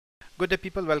Good day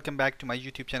people, welcome back to my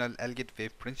YouTube channel Elliott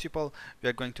Wave Principle. We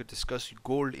are going to discuss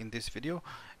gold in this video,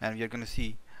 and we are going to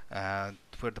see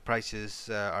where the prices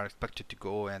are expected to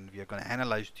go, and we are going to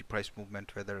analyze the price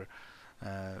movement, whether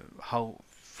how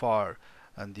far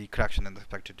the correction is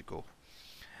expected to go.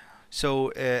 So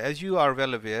as you are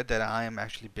well aware that I am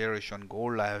actually bearish on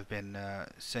gold. I have been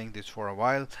saying this for a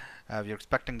while. We are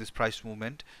expecting this price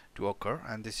movement to occur,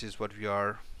 and this is what we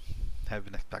have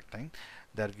been expecting,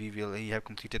 that we have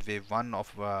completed wave 1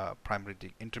 of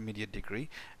intermediate degree,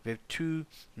 wave 2,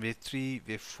 wave 3,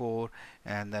 wave 4,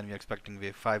 and then we are expecting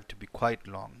wave 5 to be quite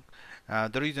long.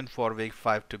 The reason for wave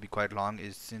 5 to be quite long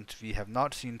is since we have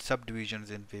not seen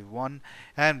subdivisions in wave 1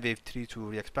 and wave 3, so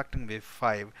we are expecting wave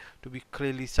 5 to be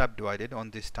clearly subdivided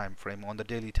on this time frame, on the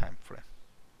daily time frame,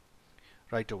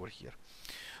 right over here.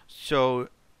 So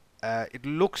it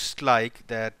looks like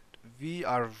that we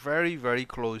are very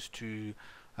close to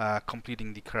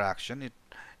completing the correction,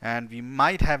 and we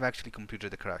might have actually completed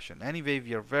the correction. Anyway,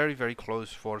 we are very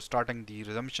close for starting the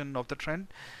resumption of the trend.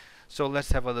 So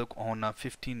let's have a look on a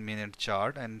 15-minute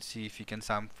chart and see if we can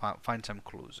find some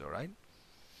clues. All right,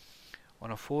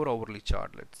 on a 4-hourly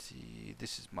chart, let's see.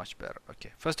 This is much better.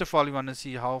 Okay, first of all, you want to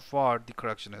see how far the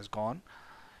correction has gone,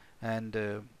 and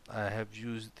I have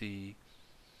used the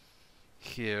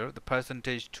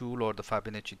percentage tool or the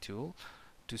Fibonacci tool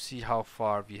to see how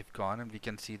far we have gone, and we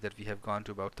can see that we have gone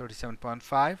to about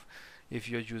 37.5 if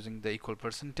you're using the equal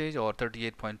percentage, or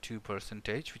 38.2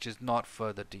 percentage, which is not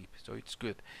further deep, so it's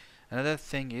good. Another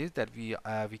thing is that we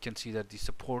can see that the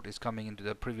support is coming into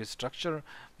the previous structure,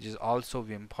 which is also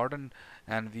very important,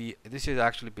 and this is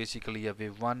actually basically a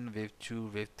wave 1, wave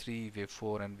 2, wave 3, wave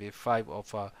 4, and wave 5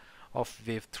 of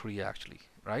wave 3 actually,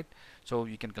 right? So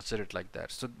you can consider it like that.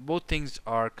 So both things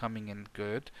are coming in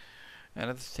good.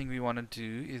 Another thing we want to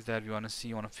do is that we want to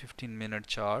see on a 15-minute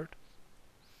chart,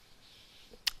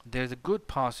 there's a good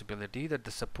possibility that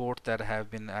the support that have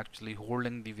been actually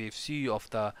holding the wave C of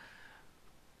the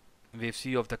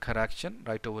correction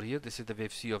right over here. This is the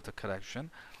wave C of the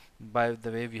correction. By the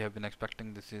way, we have been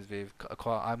expecting this is wave,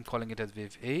 I'm calling it as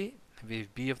wave A, wave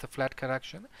B of the flat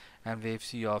correction, and wave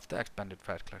C of the expanded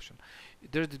flat correction.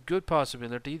 There's a good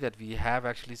possibility that we have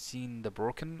actually seen the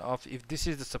broken of, if this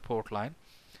is the support line.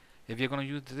 If you're going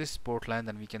to use this support line,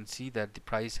 then we can see that the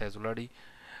price has already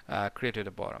created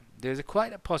a bottom. There's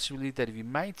quite a possibility that we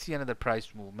might see another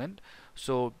price movement.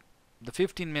 So the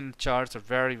 15-minute charts are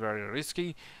very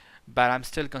risky, but I'm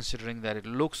still considering that it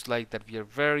looks like that we are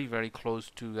very close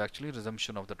to actually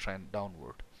resumption of the trend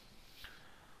downward.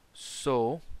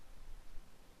 So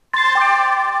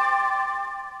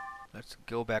let's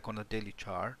go back on the daily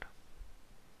chart.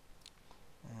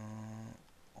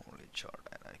 Only chart,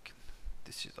 and I can.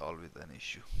 This is always an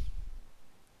issue.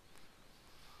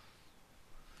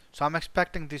 So I'm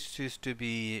expecting this is to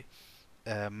be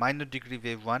minor degree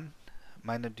wave 1,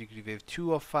 minor degree wave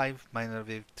 2 of 5, minor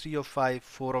wave 3 of 5,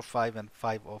 4 of 5, and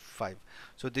 5 of 5.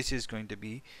 So this is going to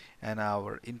be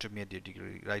our intermediate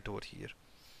degree right over here.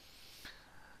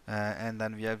 And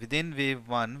then we are within wave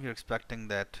 1. We are expecting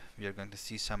that we are going to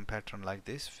see some pattern like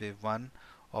this: wave 1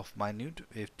 of minute,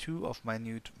 wave 2 of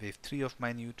minute, wave 3 of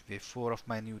minute, wave 4 of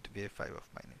minute, wave 5 of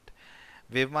minute.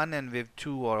 Wave 1 and wave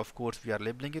 2 are, of course, we are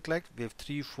labeling it like wave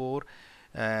 3, 4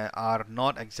 are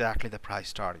not exactly the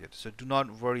price target. So do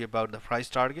not worry about the price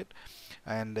target,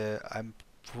 and I'm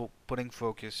putting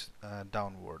focus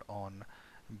downward on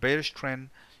bearish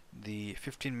trend. The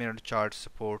 15-minute chart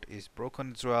support is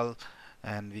broken as well,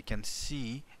 and we can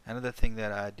see another thing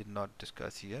that I did not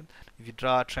discuss here. If you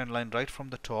draw a trend line right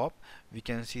from the top, we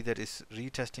can see that it's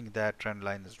retesting that trend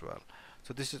line as well.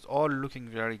 So this is all looking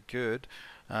very good,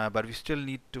 but we still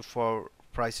need for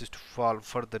prices to fall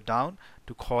further down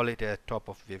to call it a top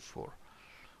of wave 4.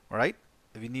 Alright,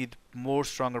 we need more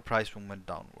stronger price movement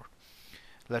downward.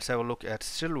 Let's have a look at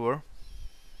silver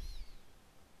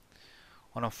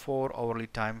on a 4-hourly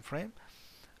time frame.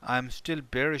 I'm still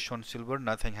bearish on silver.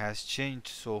 Nothing has changed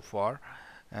so far,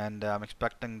 and I'm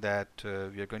expecting that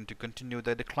we are going to continue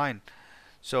the decline.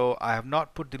 So I have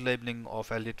not put the labeling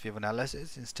of Elliott wave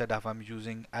analysis. Instead of I'm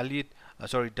using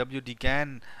WD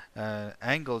Gann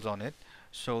angles on it.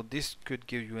 So this could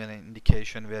give you an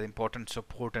indication where important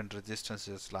support and resistance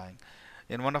is lying.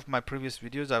 In one of my previous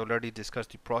videos, I already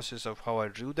discussed the process of how I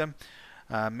drew them.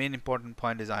 Main important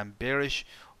point is I'm bearish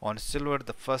on silver.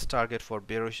 The first target for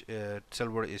bearish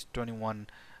silver is 21.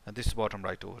 This bottom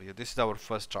right over here. This is our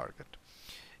first target,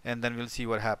 and then we'll see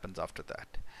what happens after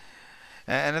that.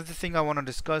 Another thing I want to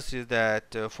discuss is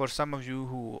that for some of you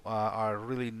who are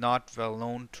really not well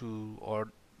known to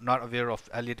or not aware of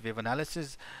Elliott wave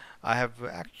analysis, I have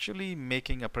actually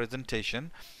making a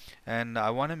presentation, and I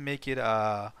want to make it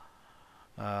a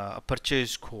a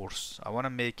purchase course. I want to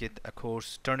make it a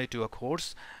course, turn it to a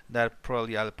course that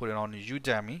probably I'll put it on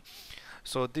Udemy.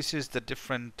 So this is the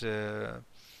different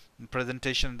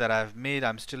presentation that I've made.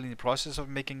 I'm still in the process of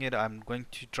making it. I'm going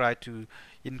to try to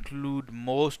include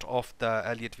most of the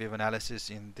Elliott wave analysis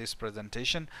in this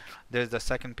presentation. There's the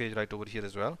second page right over here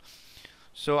as well.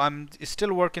 So it's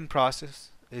still work in process.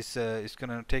 It's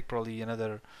gonna take probably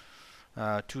another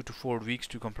 2 to 4 weeks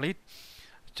to complete.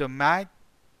 So my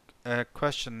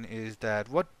question is that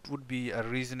what would be a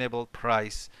reasonable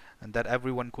price and that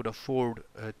everyone could afford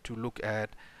to look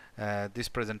at this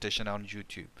presentation on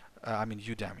YouTube, I mean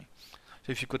Udemy.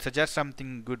 So if you could suggest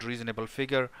something good reasonable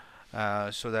figure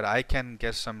so that I can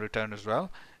get some return as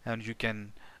well, and you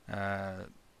can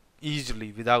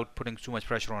easily, without putting too much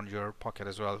pressure on your pocket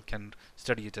as well, can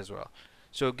study it as well.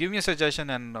 So give me a suggestion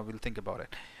and we'll think about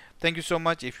it. Thank you so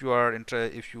much. If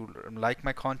you like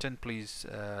my content, please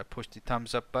push the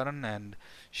thumbs up button and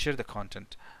share the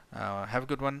content. Have a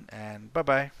good one, and bye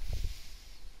bye.